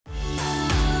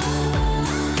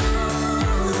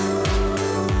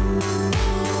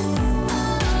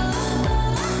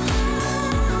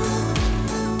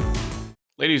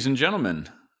Ladies and gentlemen,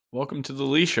 welcome to the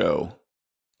Lee Show.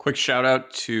 Quick shout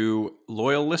out to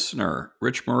loyal listener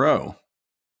Rich Moreau.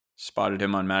 Spotted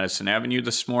him on Madison Avenue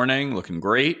this morning, looking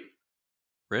great.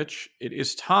 Rich, it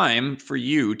is time for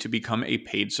you to become a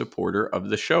paid supporter of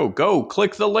the show. Go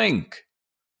click the link.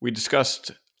 We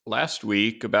discussed last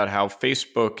week about how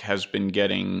Facebook has been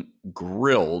getting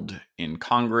grilled in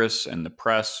Congress and the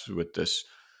press with this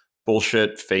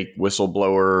bullshit fake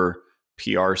whistleblower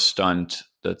PR stunt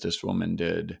that this woman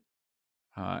did.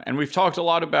 And we've talked a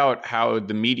lot about how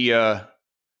the media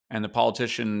and the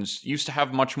politicians used to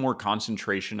have much more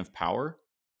concentration of power.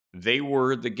 They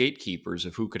were the gatekeepers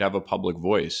of who could have a public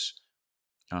voice.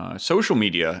 Social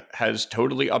media has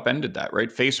totally upended that,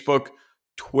 right? Facebook,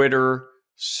 Twitter,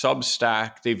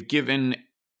 Substack, they've given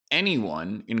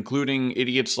anyone, including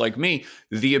idiots like me,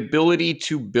 the ability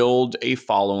to build a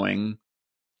following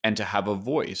and to have a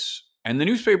voice. And the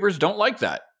newspapers don't like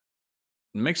that.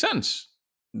 It makes sense.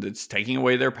 It's taking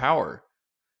away their power.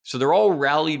 So they're all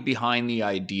rallied behind the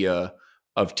idea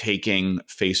of taking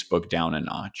Facebook down a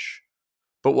notch.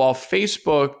 But while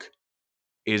Facebook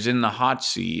is in the hot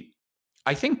seat,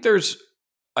 I think there's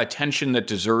attention that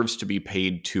deserves to be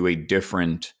paid to a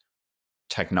different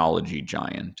technology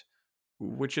giant,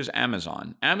 which is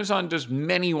Amazon. Amazon does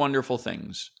many wonderful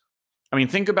things. I mean,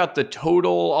 think about the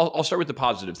total, I'll start with the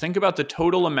positive. Think about the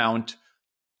total amount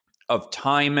of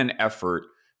time and effort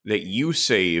that you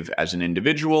save as an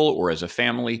individual or as a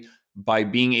family by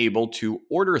being able to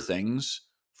order things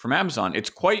from Amazon. It's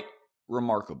quite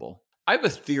remarkable. I have a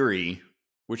theory,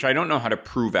 which I don't know how to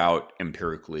prove out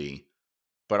empirically,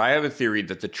 but I have a theory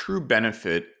that the true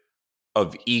benefit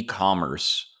of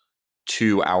e-commerce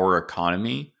to our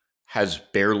economy has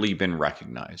barely been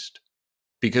recognized,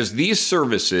 because these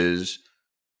services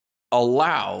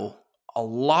allow a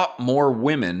lot more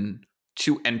women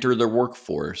to enter the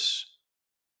workforce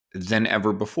than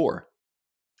ever before.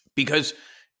 Because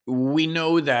we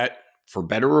know that, for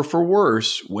better or for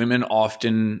worse, women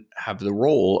often have the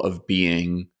role of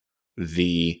being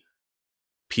the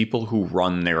people who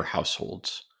run their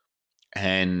households.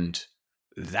 And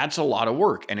that's a lot of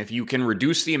work. And if you can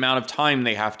reduce the amount of time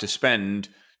they have to spend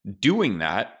doing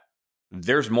that,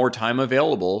 there's more time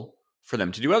available for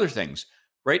them to do other things,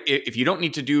 right? If you don't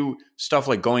need to do stuff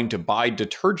like going to buy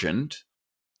detergent,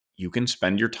 you can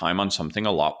spend your time on something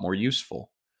a lot more useful.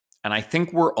 And I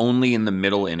think we're only in the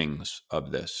middle innings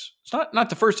of this. It's not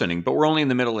the first inning, but we're only in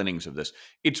the middle innings of this.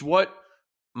 It's what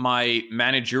my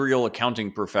managerial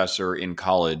accounting professor in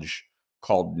college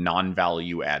called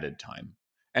non-value added time.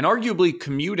 And arguably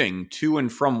commuting to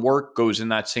and from work goes in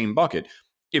that same bucket.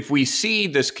 If we see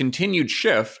this continued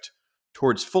shift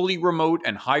towards fully remote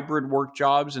and hybrid work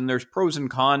jobs, and there's pros and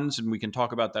cons, and we can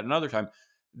talk about that another time,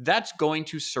 that's going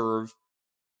to serve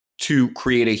to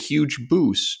create a huge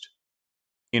boost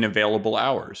in available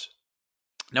hours.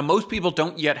 Now, most people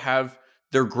don't yet have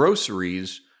their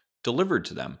groceries delivered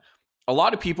to them. A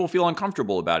lot of people feel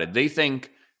uncomfortable about it. They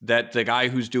think that the guy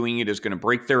who's doing it is going to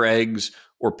break their eggs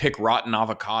or pick rotten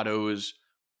avocados.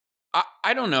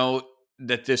 I don't know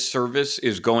that this service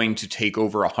is going to take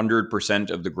over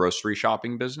 100% of the grocery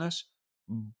shopping business,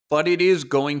 but it is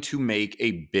going to make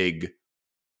a big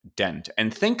dent.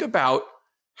 And think about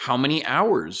how many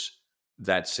hours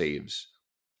that saves.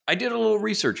 I did a little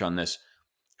research on this.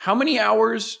 How many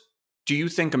hours do you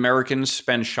think Americans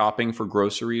spend shopping for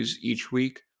groceries each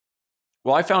week?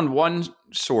 Well, I found one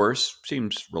source,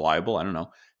 seems reliable, I don't know,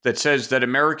 that says that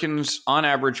Americans on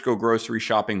average go grocery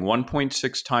shopping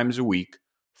 1.6 times a week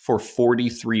for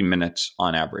 43 minutes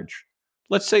on average.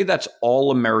 Let's say that's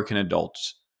all American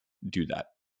adults do that.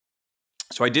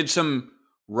 So I did some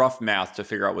rough math to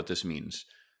figure out what this means.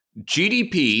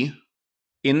 GDP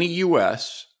in the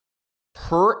US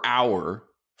per hour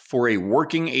for a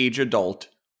working age adult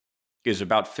is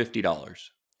about $50.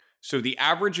 So the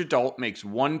average adult makes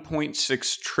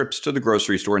 1.6 trips to the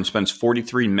grocery store and spends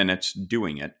 43 minutes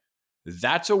doing it.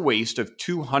 That's a waste of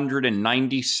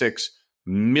 296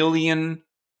 million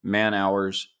man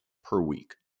hours per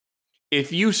week.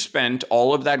 If you spent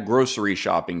all of that grocery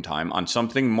shopping time on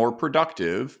something more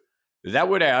productive, that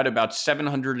would add about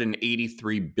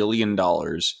 $783 billion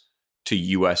to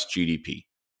US GDP.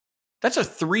 That's a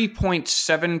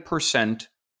 3.7%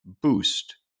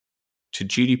 boost to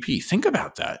GDP. Think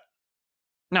about that.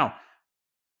 Now,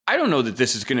 I don't know that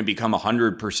this is going to become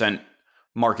 100%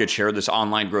 market share, this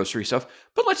online grocery stuff,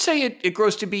 but let's say it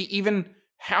grows to be even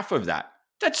half of that.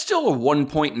 That's still a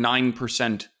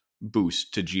 1.9%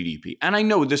 boost to GDP. And I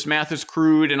know this math is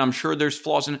crude and I'm sure there's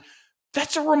flaws in it.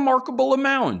 That's a remarkable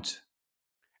amount.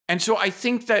 And so I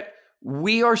think that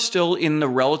we are still in the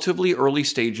relatively early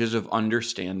stages of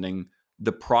understanding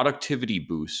the productivity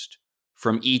boost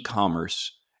from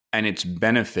e-commerce and its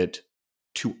benefit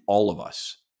to all of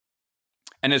us.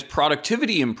 And as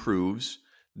productivity improves,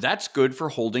 that's good for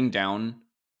holding down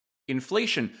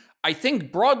inflation. I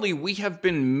think broadly we have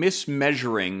been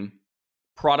mismeasuring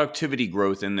productivity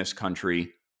growth in this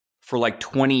country for like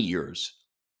 20 years.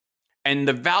 And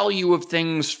the value of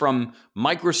things from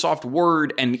Microsoft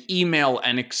Word and email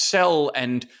and Excel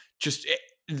and just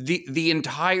the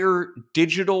entire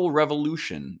digital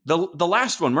revolution. The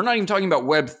last one, we're not even talking about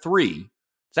Web 3.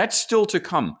 That's still to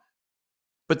come.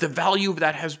 But the value of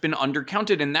that has been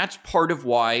undercounted. And that's part of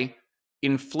why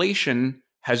inflation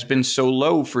has been so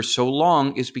low for so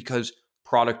long, is because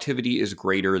productivity is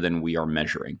greater than we are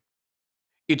measuring.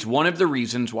 It's one of the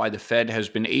reasons why the Fed has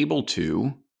been able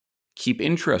to keep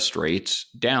interest rates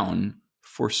down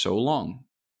for so long.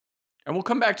 And we'll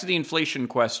come back to the inflation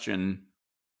question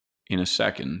in a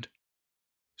second.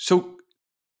 So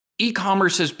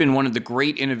e-commerce has been one of the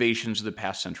great innovations of the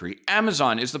past century.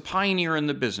 Amazon is the pioneer in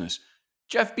the business.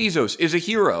 Jeff Bezos is a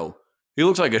hero. He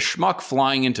looks like a schmuck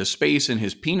flying into space in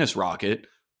his penis rocket,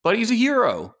 but he's a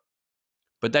hero.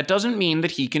 But that doesn't mean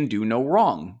that he can do no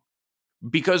wrong.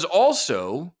 Because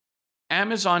also,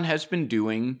 Amazon has been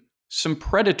doing some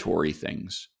predatory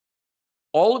things.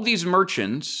 All of these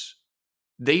merchants,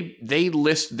 they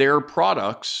list their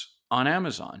products on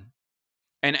Amazon.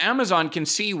 And Amazon can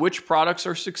see which products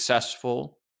are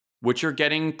successful, which are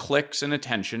getting clicks and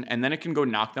attention, and then it can go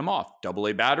knock them off.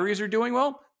 AA batteries are doing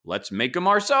well? Let's make them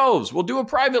ourselves. We'll do a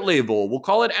private label. We'll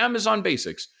call it Amazon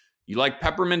Basics. You like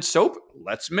peppermint soap?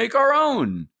 Let's make our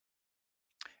own.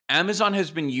 Amazon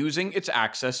has been using its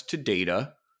access to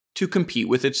data to compete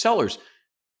with its sellers.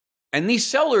 And these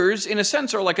sellers, in a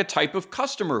sense, are like a type of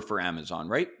customer for Amazon,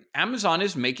 right? Amazon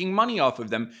is making money off of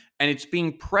them, and it's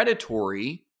being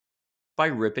predatory by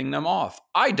ripping them off.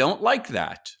 I don't like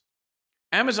that.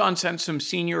 Amazon sent some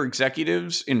senior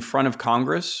executives in front of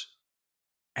Congress,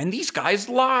 and these guys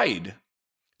lied.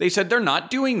 They said they're not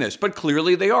doing this, but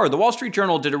clearly they are. The Wall Street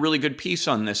Journal did a really good piece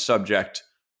on this subject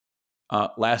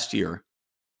last year.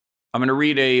 I'm going to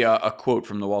read a quote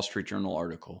from the Wall Street Journal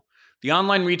article. The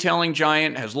online retailing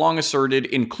giant has long asserted,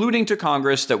 including to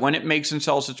Congress, that when it makes and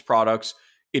sells its products,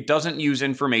 it doesn't use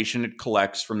information it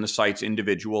collects from the site's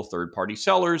individual third-party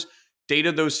sellers,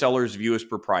 data those sellers view as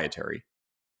proprietary.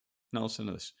 Now listen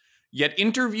to this. Yet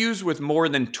interviews with more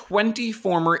than 20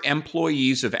 former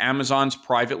employees of Amazon's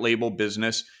private label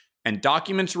business and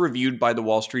documents reviewed by the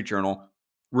Wall Street Journal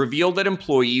reveal that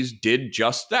employees did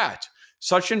just that.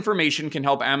 Such information can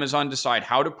help Amazon decide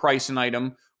how to price an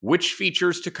item, which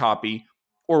features to copy,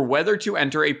 or whether to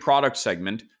enter a product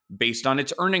segment based on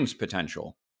its earnings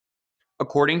potential.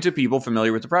 According to people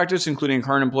familiar with the practice, including a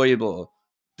current employee, blah, blah.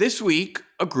 This week,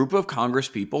 a group of Congress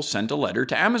people sent a letter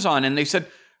to Amazon and they said,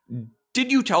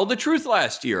 did you tell the truth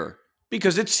last year?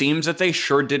 Because it seems that they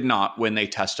sure did not when they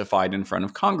testified in front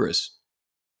of Congress.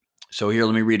 So here,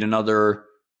 let me read another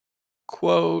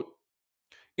quote.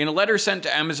 In a letter sent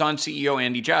to Amazon CEO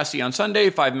Andy Jassy on Sunday,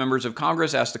 5 members of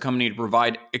Congress asked the company to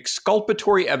provide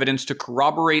exculpatory evidence to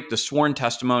corroborate the sworn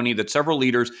testimony that several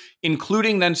leaders,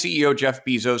 including then CEO Jeff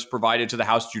Bezos, provided to the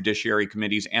House Judiciary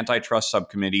Committee's Antitrust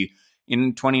Subcommittee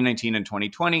in 2019 and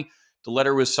 2020. The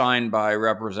letter was signed by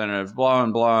Representative blah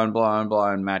and blah and blah and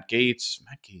blah and Matt Gaetz.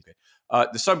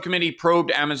 The subcommittee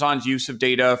probed Amazon's use of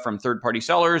data from third-party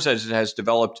sellers as it has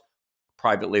developed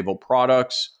private label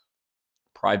products.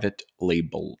 Private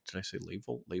label. Did I say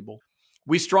label? Label.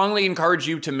 We strongly encourage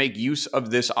you to make use of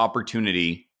this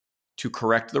opportunity to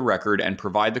correct the record and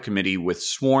provide the committee with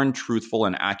sworn, truthful,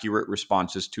 and accurate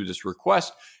responses to this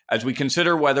request as we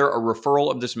consider whether a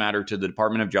referral of this matter to the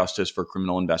Department of Justice for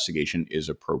criminal investigation is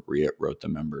appropriate, wrote the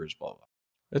members, blah, blah.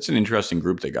 That's an interesting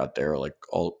group they got there, like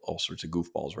all sorts of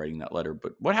goofballs writing that letter.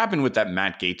 But what happened with that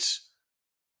Matt Gaetz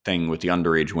thing with the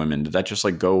underage women? Did that just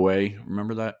like go away?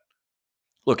 Remember that?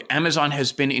 Look, Amazon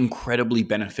has been incredibly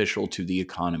beneficial to the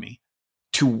economy,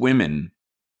 to women.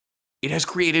 It has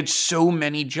created so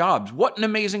many jobs. What an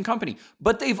amazing company.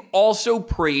 But they've also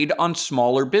preyed on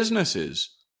smaller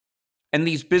businesses. And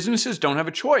these businesses don't have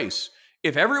a choice.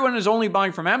 If everyone is only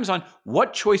buying from Amazon,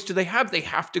 what choice do they have? They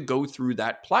have to go through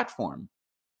that platform.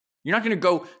 You're not going to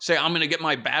go say, I'm going to get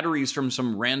my batteries from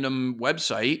some random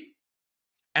website.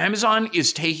 Amazon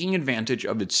is taking advantage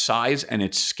of its size and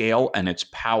its scale and its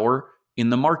power in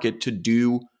the market to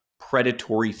do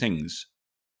predatory things.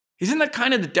 Isn't that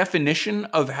kind of the definition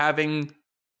of having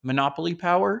monopoly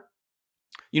power?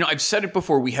 You know, I've said it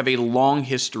before, we have a long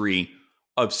history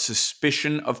of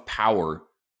suspicion of power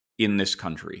in this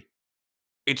country.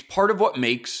 It's part of what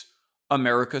makes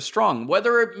America strong.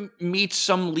 Whether it meets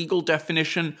some legal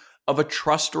definition, of a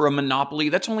trust or a monopoly.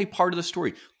 That's only part of the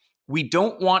story. We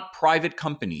don't want private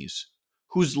companies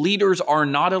whose leaders are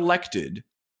not elected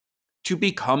to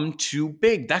become too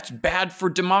big. That's bad for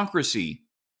democracy.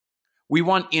 We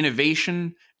want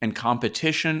innovation and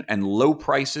competition and low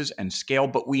prices and scale,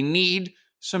 but we need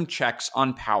some checks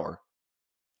on power.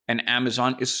 And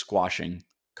Amazon is squashing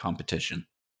competition.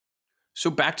 So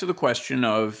back to the question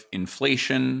of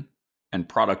inflation and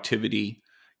productivity.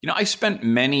 I spent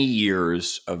many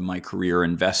years of my career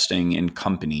investing in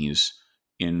companies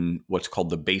in what's called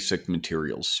the basic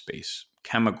materials space,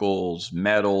 chemicals,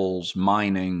 metals,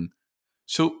 mining.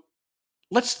 So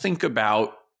let's think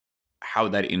about how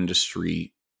that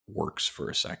industry works for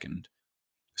a second.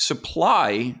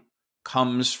 Supply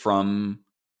comes from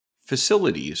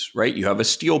facilities, right? You have a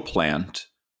steel plant,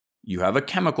 you have a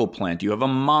chemical plant, you have a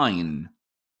mine.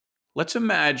 Let's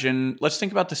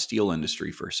think about the steel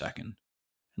industry for a second.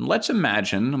 And let's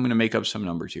imagine, I'm going to make up some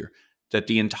numbers here, that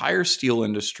the entire steel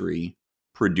industry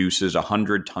produces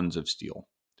 100 tons of steel.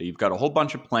 That you've got a whole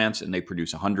bunch of plants and they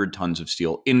produce 100 tons of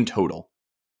steel in total.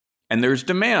 And there's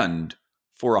demand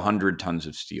for 100 tons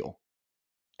of steel.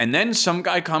 And then some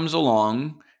guy comes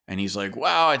along and he's like,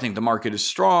 wow, I think the market is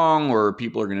strong, or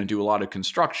people are going to do a lot of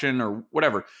construction or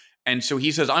whatever. And so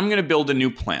he says, I'm going to build a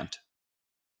new plant.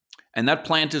 And that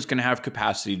plant is going to have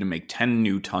capacity to make 10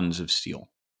 new tons of steel.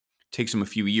 It takes him a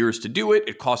few years to do it.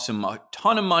 It costs him a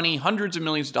ton of money, hundreds of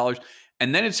millions of dollars,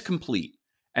 and then it's complete.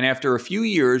 And after a few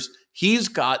years, he's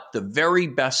got the very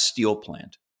best steel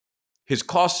plant. His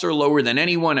costs are lower than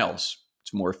anyone else.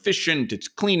 It's more efficient, it's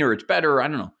cleaner, it's better, I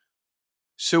don't know.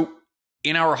 So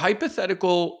in our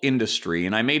hypothetical industry,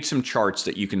 and I made some charts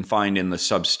that you can find in the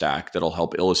Substack that'll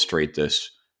help illustrate this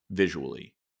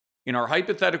visually. In our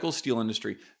hypothetical steel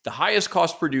industry, the highest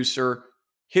cost producer,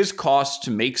 his costs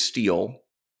to make steel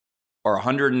are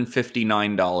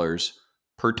 $159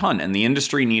 per ton. And the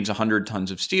industry needs 100 tons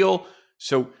of steel.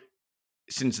 So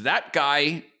since that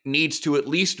guy needs to at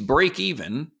least break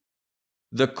even,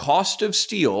 the cost of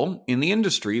steel in the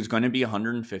industry is going to be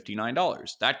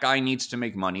 $159. That guy needs to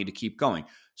make money to keep going.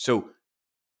 So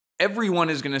everyone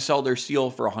is going to sell their steel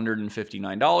for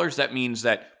 $159. That means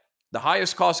that the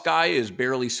highest cost guy is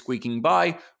barely squeaking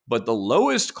by, but the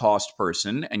lowest cost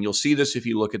person, and you'll see this if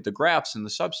you look at the graphs in the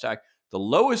Substack, the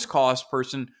lowest cost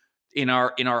person in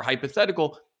our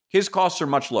hypothetical, his costs are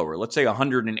much lower. Let's say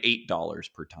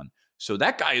 $108 per ton. So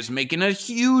that guy is making a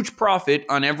huge profit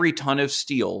on every ton of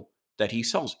steel that he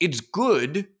sells. It's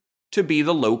good to be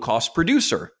the low-cost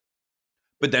producer.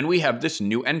 But then we have this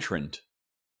new entrant,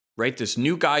 right? This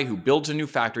new guy who builds a new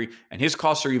factory, and his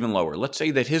costs are even lower. Let's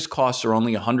say that his costs are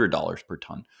only $100 per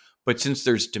ton. But since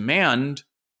there's demand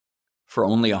for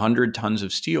only 100 tons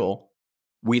of steel,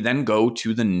 we then go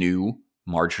to the new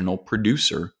marginal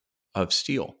producer of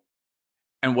steel.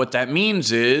 And what that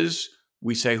means is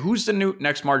we say, who's the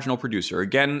next marginal producer?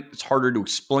 Again, it's harder to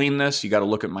explain this. You got to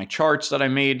look at my charts that I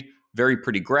made, very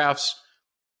pretty graphs.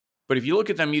 But if you look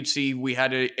at them, you'd see we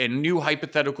had a new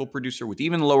hypothetical producer with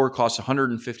even lower costs,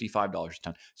 $155 a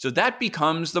ton. So that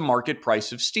becomes the market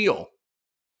price of steel,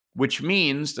 which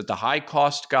means that the high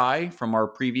cost guy from our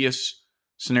previous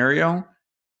scenario,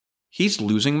 he's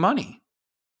losing money.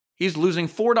 He's losing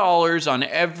 $4 on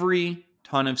every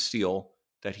ton of steel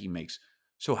that he makes.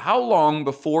 So how long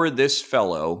before this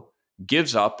fellow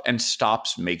gives up and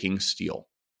stops making steel?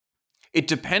 It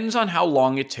depends on how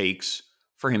long it takes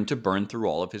for him to burn through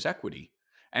all of his equity.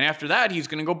 And after that, he's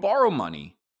going to go borrow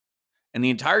money. And the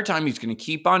entire time, he's going to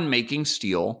keep on making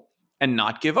steel and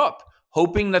not give up,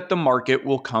 hoping that the market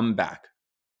will come back.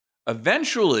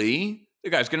 Eventually, the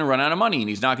guy's going to run out of money and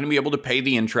he's not going to be able to pay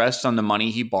the interest on the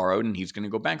money he borrowed and he's going to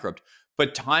go bankrupt.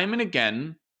 But time and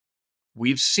again,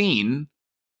 we've seen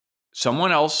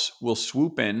someone else will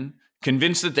swoop in,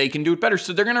 convinced that they can do it better.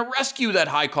 So they're going to rescue that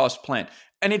high-cost plant.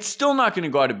 And it's still not going to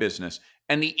go out of business.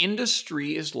 And the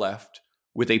industry is left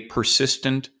with a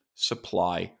persistent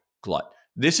supply glut.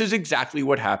 This is exactly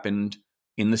what happened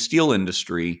in the steel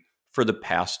industry for the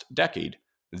past decade.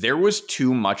 There was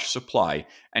too much supply.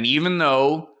 And even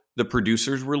though the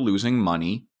producers were losing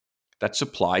money, that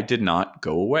supply did not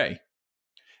go away.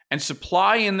 And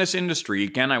supply in this industry,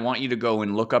 again, I want you to go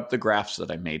and look up the graphs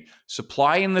that I made.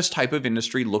 Supply in this type of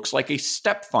industry looks like a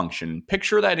step function.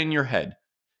 Picture that in your head.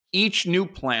 Each new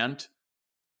plant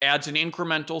adds an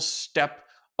incremental step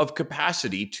of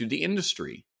capacity to the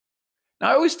industry.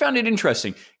 Now, I always found it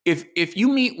interesting. If you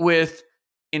meet with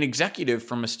an executive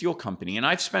from a steel company, and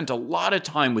I've spent a lot of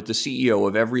time with the CEO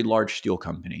of every large steel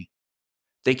company,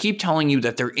 they keep telling you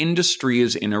that their industry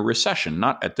is in a recession,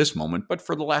 not at this moment, but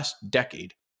for the last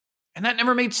decade. And that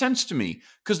never made sense to me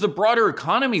because the broader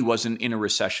economy wasn't in a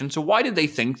recession. So why did they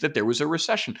think that there was a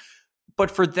recession?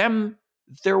 But for them,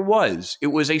 there was. It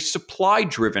was a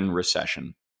supply-driven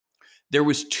recession. There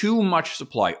was too much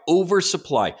supply,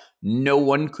 oversupply. No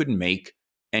one could make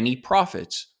any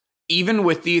profits, even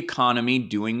with the economy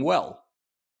doing well.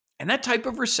 And that type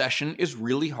of recession is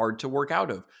really hard to work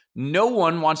out of. No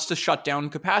one wants to shut down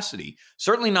capacity.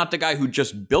 Certainly not the guy who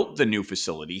just built the new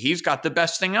facility. He's got the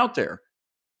best thing out there.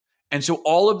 And so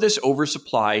all of this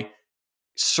oversupply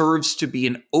serves to be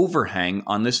an overhang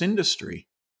on this industry.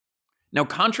 Now,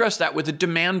 contrast that with a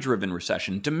demand-driven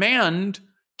recession. Demand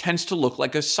tends to look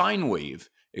like a sine wave.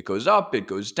 It goes up, it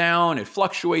goes down, it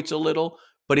fluctuates a little,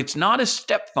 but it's not a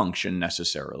step function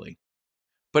necessarily.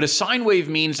 But a sine wave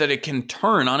means that it can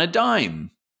turn on a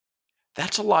dime.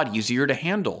 That's a lot easier to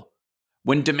handle.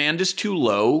 When demand is too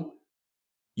low,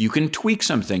 you can tweak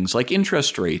some things like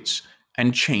interest rates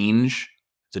and change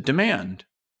the demand.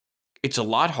 It's a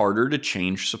lot harder to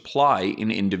change supply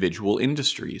in individual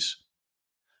industries.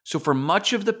 So for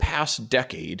much of the past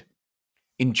decade,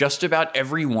 in just about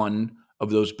every one of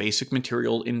those basic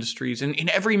material industries, and in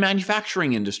every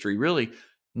manufacturing industry, really,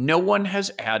 no one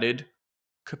has added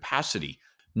capacity.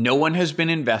 No one has been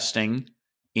investing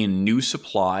in new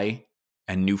supply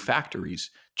and new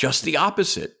factories. Just the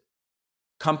opposite.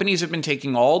 Companies have been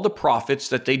taking all the profits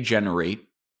that they generate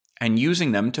and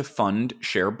using them to fund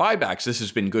share buybacks. This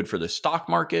has been good for the stock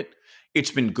market.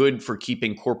 It's been good for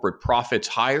keeping corporate profits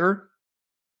higher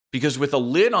because with a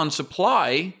lid on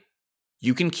supply,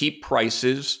 you can keep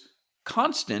prices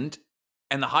constant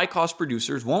and the high-cost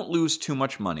producers won't lose too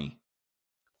much money.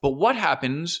 But what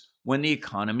happens when the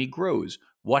economy grows?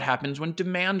 What happens when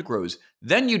demand grows?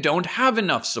 Then you don't have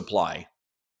enough supply.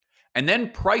 And then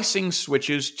pricing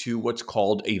switches to what's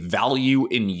called a value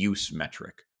in use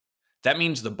metric. That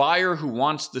means the buyer who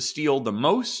wants the steel the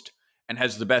most and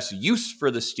has the best use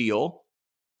for the steel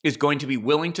is going to be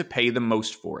willing to pay the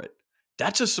most for it.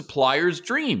 That's a supplier's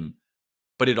dream.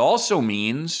 But it also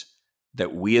means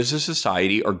that we as a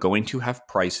society are going to have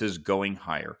prices going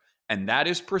higher. And that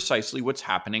is precisely what's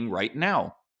happening right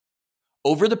now.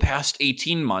 Over the past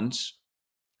 18 months,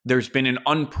 there's been an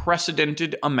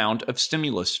unprecedented amount of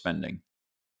stimulus spending.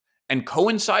 And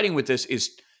coinciding with this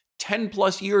is 10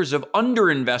 plus years of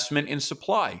underinvestment in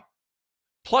supply.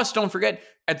 Plus, don't forget,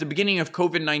 at the beginning of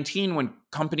COVID-19, when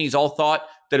companies all thought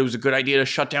that it was a good idea to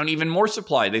shut down even more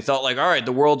supply, they thought like, all right,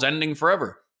 the world's ending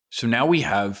forever. So now we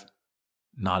have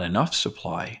not enough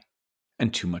supply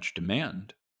and too much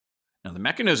demand. Now, the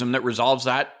mechanism that resolves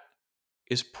that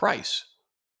is price.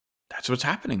 That's what's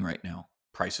happening right now.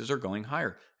 Prices are going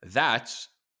higher. That's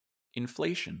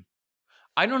inflation.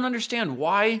 I don't understand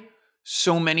why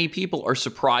so many people are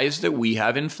surprised that we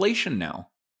have inflation now.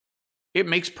 It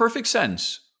makes perfect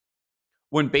sense.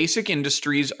 When basic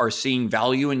industries are seeing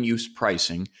value in use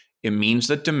pricing, it means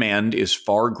that demand is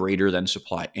far greater than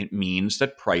supply. It means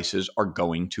that prices are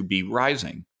going to be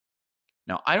rising.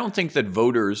 Now, I don't think that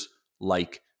voters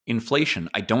like inflation.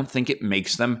 I don't think it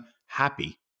makes them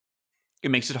happy.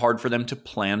 It makes it hard for them to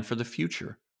plan for the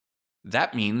future.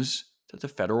 That means that the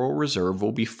Federal Reserve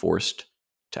will be forced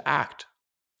to act.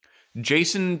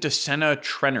 Jason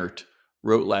DeSena-Trennert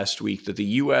wrote last week that the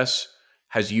U.S.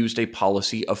 has used a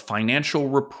policy of financial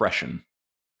repression.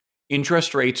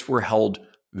 Interest rates were held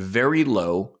very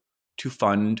low to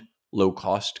fund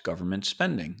low-cost government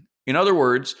spending. In other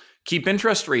words, keep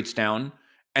interest rates down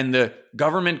and the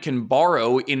government can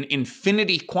borrow in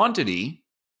infinity quantity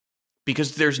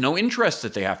because there's no interest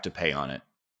that they have to pay on it.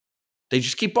 They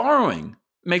just keep borrowing.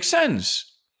 Makes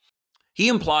sense. He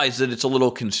implies that it's a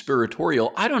little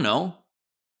conspiratorial. I don't know.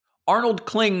 Arnold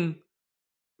Kling,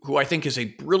 who I think is a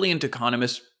brilliant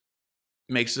economist,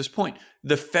 makes this point.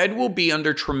 The Fed will be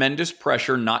under tremendous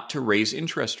pressure not to raise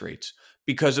interest rates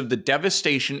because of the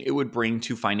devastation it would bring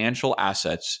to financial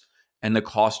assets and the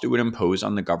cost it would impose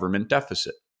on the government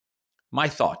deficit. My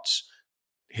thoughts,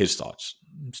 his thoughts,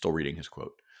 I'm still reading his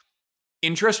quote.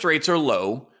 Interest rates are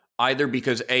low, either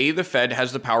because A, the Fed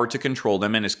has the power to control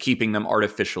them and is keeping them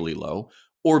artificially low,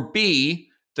 or B,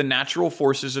 the natural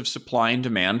forces of supply and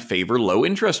demand favor low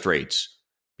interest rates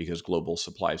because global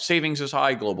supply of savings is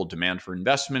high, global demand for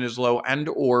investment is low, and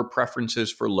or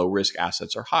preferences for low-risk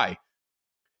assets are high.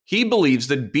 He believes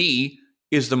that B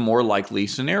is the more likely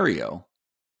scenario.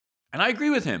 And I agree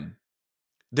with him.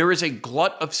 There is a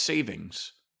glut of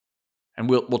savings, and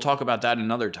we'll talk about that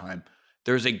another time.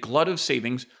 There's a glut of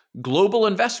savings. Global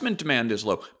investment demand is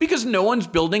low because no one's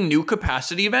building new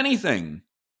capacity of anything.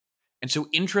 And so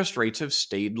interest rates have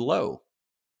stayed low.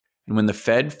 And when the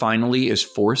Fed finally is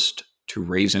forced to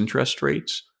raise interest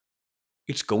rates,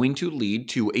 it's going to lead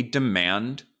to a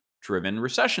demand driven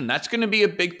recession. That's going to be a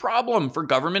big problem for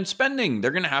government spending.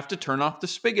 They're going to have to turn off the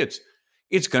spigots.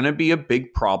 It's going to be a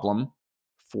big problem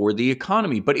for the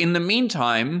economy. But in the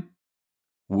meantime,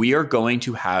 we are going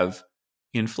to have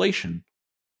inflation.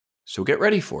 So get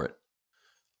ready for it.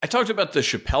 I talked about the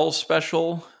Chappelle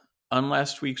special on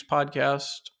last week's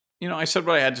podcast. I said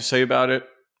what I had to say about it.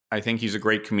 I think he's a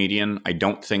great comedian. I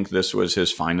don't think this was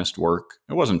his finest work.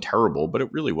 It wasn't terrible, but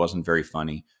it really wasn't very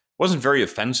funny. It wasn't very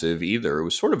offensive either. It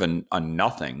was sort of a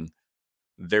nothing.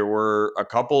 There were a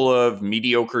couple of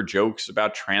mediocre jokes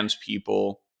about trans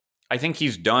people. I think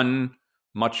he's done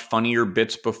much funnier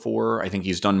bits before. I think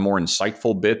he's done more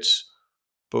insightful bits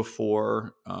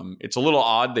before. It's a little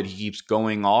odd that he keeps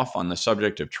going off on the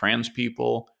subject of trans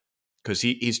people because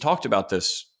he's talked about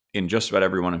this in just about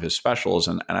every one of his specials,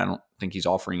 and I don't think he's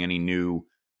offering any new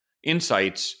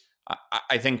insights.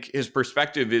 I think his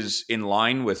perspective is in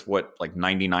line with what like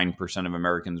 99% of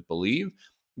Americans believe.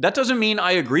 That doesn't mean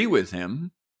I agree with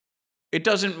him. It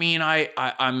doesn't mean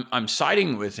I'm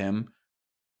siding with him.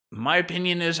 My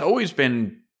opinion has always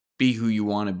been be who you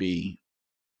want to be.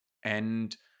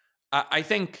 And I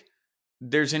think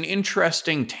there's an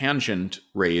interesting tangent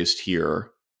raised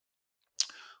here,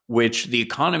 which The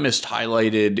Economist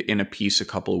highlighted in a piece a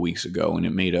couple of weeks ago, and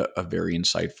it made a very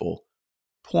insightful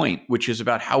point, which is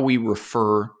about how we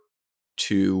refer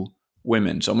to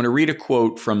women. So I'm going to read a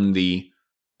quote from The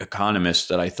Economist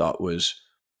that I thought was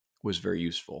very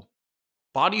useful.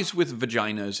 Bodies with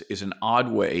vaginas is an odd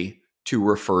way to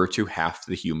refer to half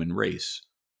the human race.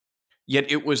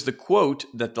 Yet it was the quote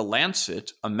that The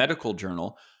Lancet, a medical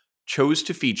journal, chose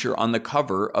to feature on the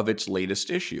cover of its latest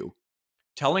issue,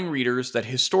 telling readers that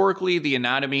historically the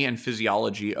anatomy and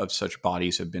physiology of such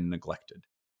bodies have been neglected.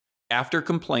 After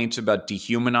complaints about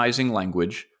dehumanizing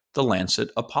language, The Lancet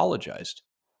apologized.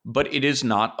 But it is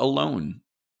not alone.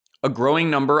 A growing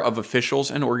number of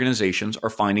officials and organizations are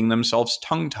finding themselves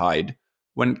tongue-tied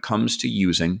when it comes to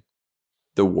using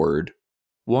the word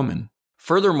woman.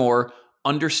 Furthermore,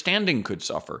 understanding could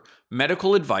suffer.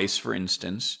 Medical advice, for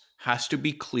instance, has to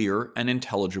be clear and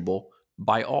intelligible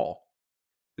by all.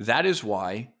 That is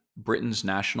why Britain's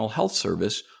National Health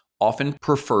Service often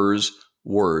prefers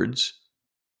words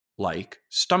like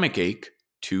stomachache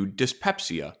to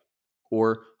dyspepsia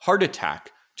or heart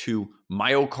attack to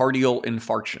myocardial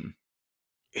infarction.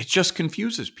 It just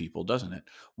confuses people, doesn't it?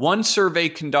 One survey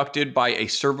conducted by a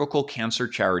cervical cancer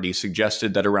charity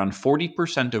suggested that around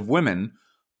 40% of women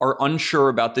are unsure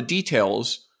about the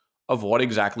details of what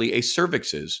exactly a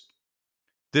cervix is.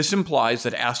 This implies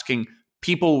that asking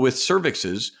people with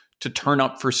cervixes to turn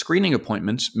up for screening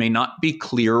appointments may not be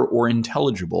clear or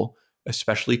intelligible,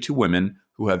 especially to women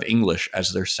who have English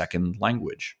as their second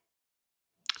language.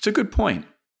 It's a good point.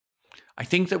 I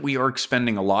think that we are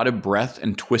expending a lot of breath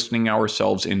and twisting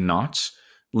ourselves in knots,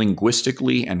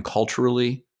 linguistically and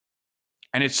culturally,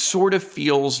 and it sort of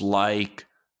feels like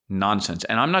nonsense.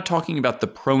 And I'm not talking about the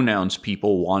pronouns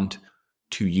people want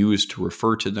to use to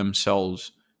refer to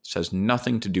themselves. This has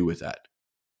nothing to do with that.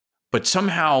 But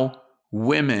somehow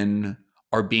women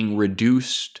are being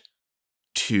reduced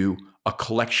to a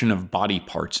collection of body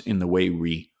parts in the way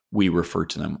we refer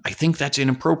to them. I think that's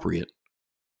inappropriate.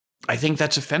 I think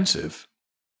that's offensive.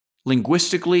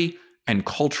 Linguistically and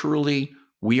culturally,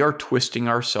 we are twisting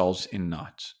ourselves in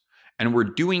knots. And we're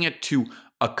doing it to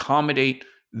accommodate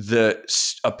the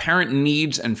apparent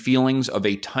needs and feelings of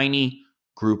a tiny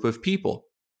group of people.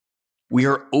 We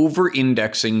are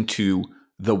over-indexing to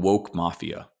the woke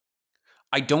mafia.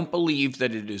 I don't believe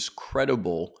that it is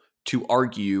credible to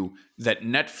argue that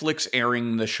Netflix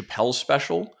airing the Chappelle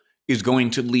special is going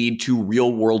to lead to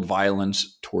real-world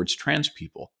violence towards trans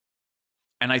people.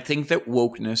 And I think that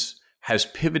wokeness has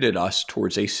pivoted us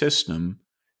towards a system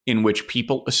in which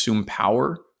people assume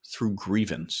power through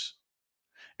grievance.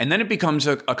 And then it becomes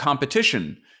a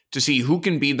competition to see who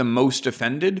can be the most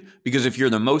offended, because if you're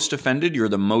the most offended, you're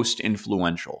the most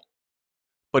influential.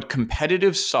 But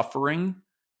competitive suffering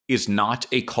is not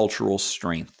a cultural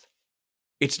strength.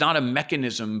 It's not a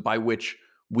mechanism by which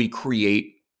we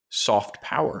create soft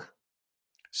power.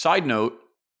 Side note,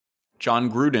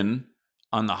 John Gruden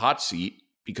on the hot seat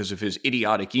because of his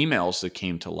idiotic emails that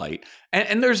came to light.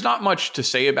 And there's not much to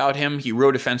say about him. He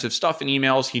wrote offensive stuff in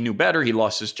emails. He knew better. He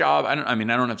lost his job. I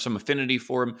don't have some affinity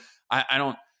for him. I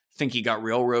don't think he got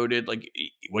railroaded. Like,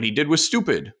 what he did was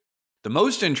stupid. The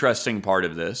most interesting part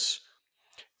of this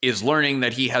is learning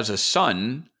that he has a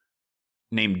son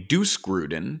named Deuce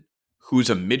Gruden, who's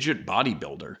a midget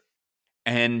bodybuilder.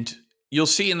 And you'll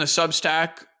see in the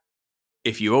Substack,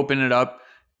 if you open it up,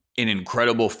 an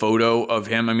incredible photo of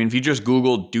him. I mean, if you just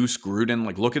Google Deuce Gruden,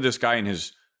 like look at this guy in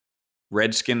his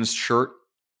Redskins shirt.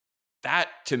 that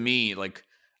to me, like,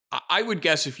 I would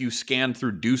guess if you scan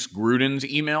through Deuce Gruden's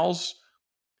emails,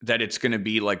 that it's going to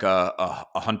be like a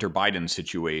Hunter Biden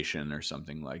situation or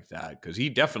something like that. Because he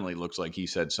definitely looks like he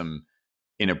said some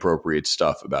inappropriate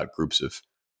stuff about groups of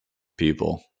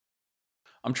people.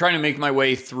 I'm trying to make my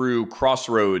way through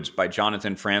Crossroads by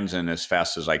Jonathan Franzen as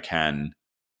fast as I can.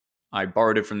 I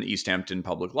borrowed it from the East Hampton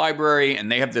Public Library,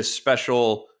 and they have this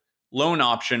special loan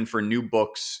option for new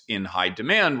books in high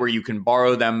demand where you can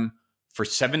borrow them for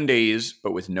 7 days,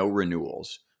 but with no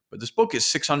renewals. But this book is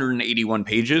 681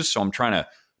 pages, so I'm trying to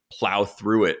plow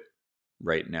through it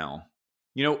right now.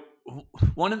 You know,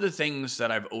 one of the things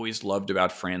that I've always loved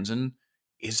about Franzen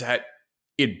is that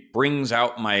it brings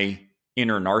out my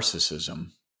inner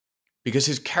narcissism because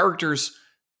his characters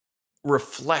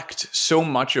reflect so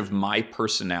much of my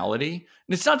personality.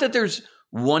 And it's not that there's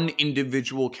one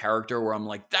individual character where I'm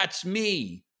like, that's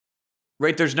me,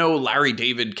 right? There's no Larry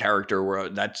David character where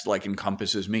that's like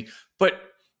encompasses me. But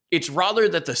it's rather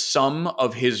that the sum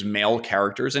of his male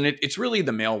characters, and it's really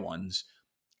the male ones,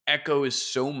 echoes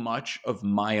so much of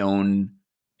my own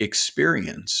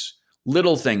experience.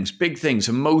 Little things, big things,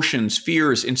 emotions,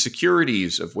 fears,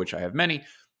 insecurities, of which I have many.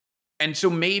 And so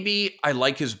maybe I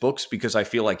like his books because I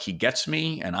feel like he gets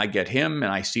me and I get him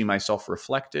and I see myself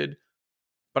reflected.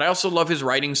 But I also love his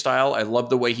writing style. I love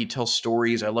the way he tells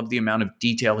stories. I love the amount of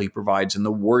detail he provides and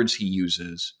the words he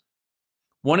uses.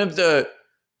 One of the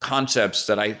concepts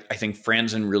that I think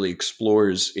Franzen really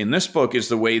explores in this book is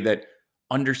the way that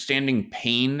understanding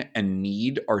pain and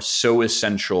need are so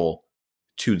essential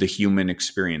to the human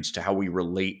experience, to how we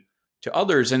relate to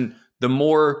others. And the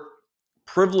more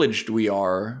privileged we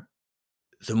are,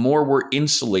 the more we're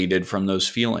insulated from those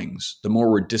feelings, the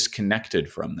more we're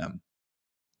disconnected from them.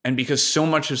 And because so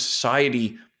much of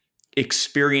society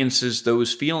experiences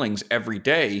those feelings every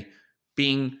day,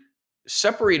 being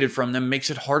separated from them makes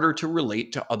it harder to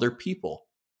relate to other people.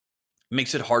 It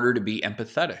makes it harder to be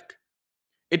empathetic.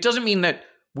 It doesn't mean that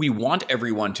we want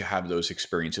everyone to have those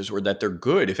experiences or that they're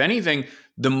good. If anything,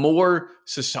 the more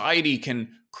society can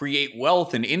create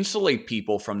wealth and insulate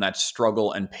people from that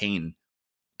struggle and pain,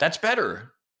 that's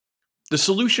better. The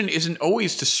solution isn't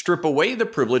always to strip away the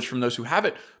privilege from those who have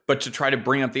it, but to try to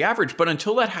bring up the average. But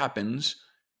until that happens,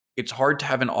 it's hard to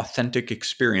have an authentic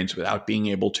experience without being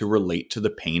able to relate to the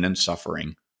pain and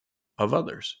suffering of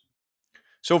others.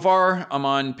 So far, I'm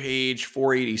on page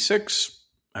 486.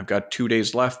 I've got 2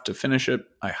 days left to finish it.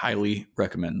 I highly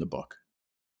recommend the book.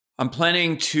 I'm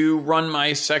planning to run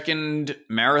my second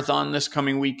marathon this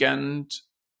coming weekend.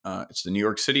 It's the New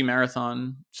York City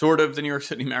Marathon, sort of the New York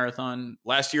City Marathon.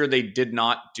 Last year, they did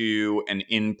not do an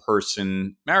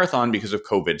in-person marathon because of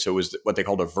COVID. So it was what they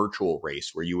called a virtual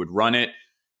race where you would run it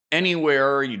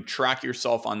anywhere. You'd track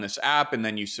yourself on this app and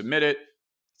then you submit it.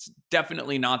 It's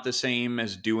definitely not the same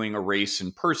as doing a race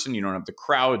in person. You don't have the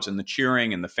crowds and the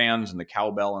cheering and the fans and the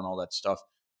cowbell and all that stuff.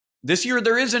 This year,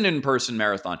 there is an in-person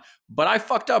marathon, but I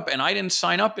fucked up and I didn't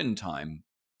sign up in time.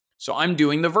 So I'm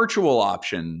doing the virtual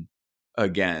option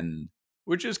again,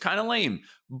 which is kind of lame.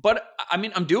 But I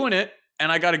mean, I'm doing it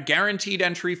and I got a guaranteed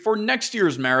entry for next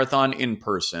year's marathon in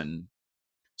person.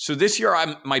 So this year,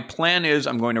 my plan is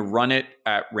I'm going to run it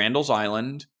at Randall's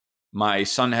Island. My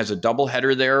son has a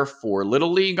doubleheader there for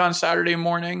Little League on Saturday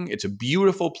morning. It's a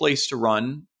beautiful place to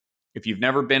run. If you've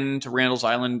never been to Randall's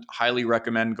Island, highly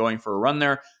recommend going for a run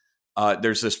there.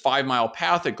 There's this 5-mile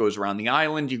path that goes around the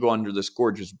island. You go under this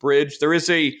gorgeous bridge. There is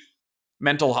a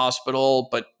mental hospital,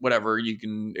 but whatever, you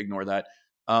can ignore that.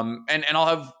 And I'll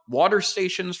have water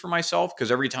stations for myself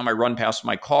because every time I run past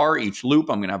my car, each loop,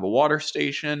 I'm going to have a water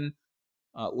station.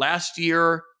 Last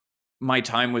year, my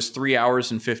time was 3 hours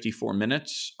and 54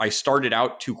 minutes. I started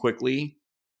out too quickly,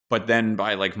 but then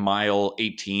by like mile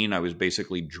 18, I was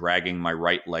basically dragging my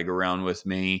right leg around with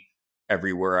me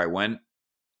everywhere I went.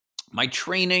 My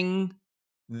training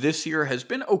this year has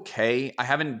been okay. I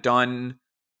haven't done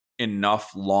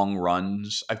enough long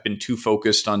runs. I've been too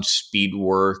focused on speed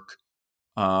work.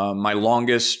 My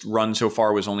longest run so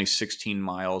far was only 16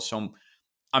 miles. So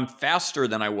I'm faster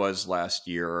than I was last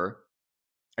year.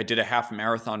 I did a half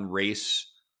marathon race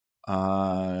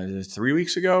 3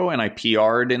 weeks ago and I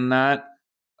PR'd in that.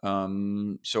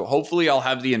 So hopefully I'll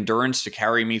have the endurance to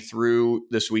carry me through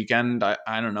this weekend.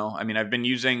 I don't know. I mean, I've been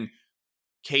using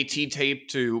KT tape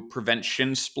to prevent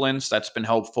shin splints. That's been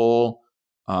helpful.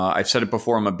 I've said it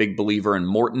before, I'm a big believer in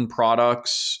Morton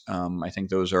products. I think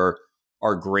those are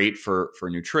great for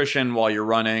nutrition while you're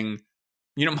running.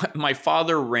 You know, my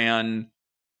father ran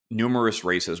numerous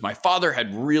races. My father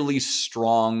had really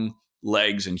strong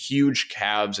legs and huge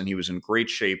calves, and he was in great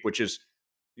shape, which is,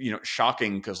 you know,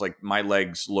 shocking because like my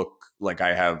legs look like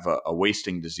I have a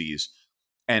wasting disease.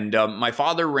 And my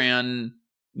father ran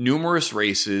numerous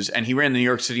races, and he ran the New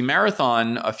York City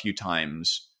Marathon a few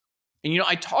times. And,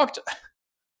 I talked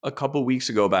a couple weeks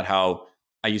ago about how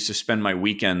I used to spend my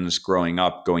weekends growing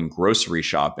up going grocery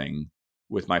shopping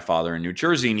with my father in New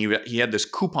Jersey. And he had this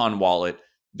coupon wallet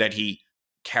that he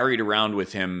carried around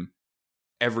with him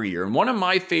every year. And one of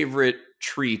my favorite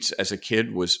treats as a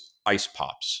kid was ice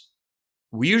pops.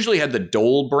 We usually had the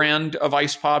Dole brand of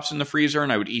ice pops in the freezer,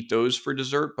 and I would eat those for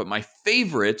dessert. But my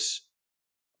favorites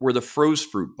were the froze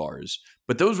fruit bars.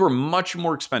 But those were much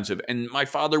more expensive, and my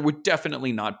father would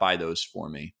definitely not buy those for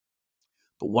me.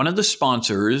 But one of the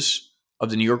sponsors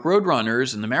of the New York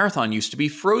Roadrunners and the marathon used to be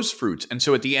froze fruits. And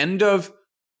so at the end of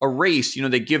a race,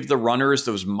 they give the runners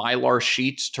those Mylar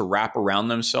sheets to wrap around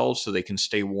themselves so they can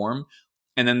stay warm.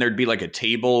 And then there'd be like a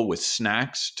table with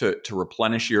snacks to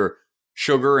replenish your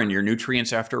sugar and your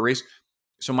nutrients after a race.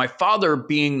 So my father,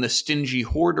 being the stingy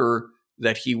hoarder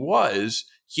that he was,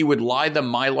 he would lie the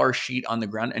Mylar sheet on the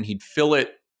ground and he'd fill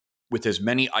it with as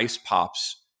many ice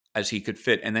pops as he could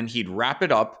fit. And then he'd wrap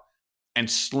it up and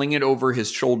sling it over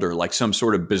his shoulder like some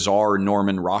sort of bizarre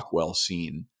Norman Rockwell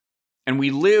scene. And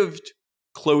we lived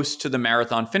close to the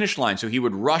marathon finish line. So he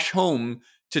would rush home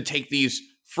to take these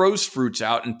froze fruits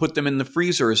out and put them in the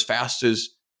freezer as fast as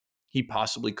he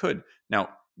possibly could. Now,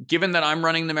 given that I'm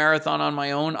running the marathon on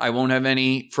my own, I won't have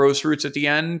any froze fruits at the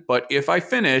end. But if I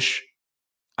finish,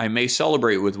 I may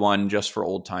celebrate with one just for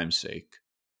old time's sake.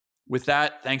 With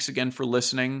that, thanks again for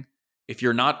listening. If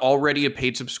you're not already a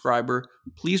paid subscriber,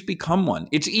 please become one.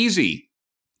 It's easy.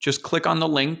 Just click on the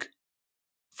link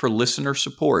for listener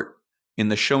support in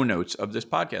the show notes of this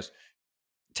podcast.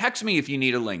 Text me if you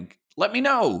need a link. Let me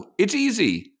know. It's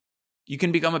easy. You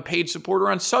can become a paid supporter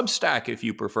on Substack if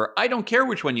you prefer. I don't care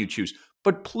which one you choose,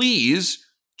 but please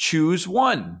choose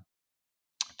one.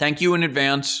 Thank you in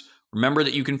advance. Remember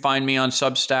that you can find me on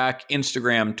Substack,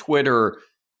 Instagram, Twitter.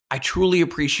 I truly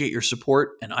appreciate your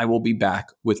support, and I will be back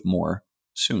with more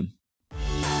soon.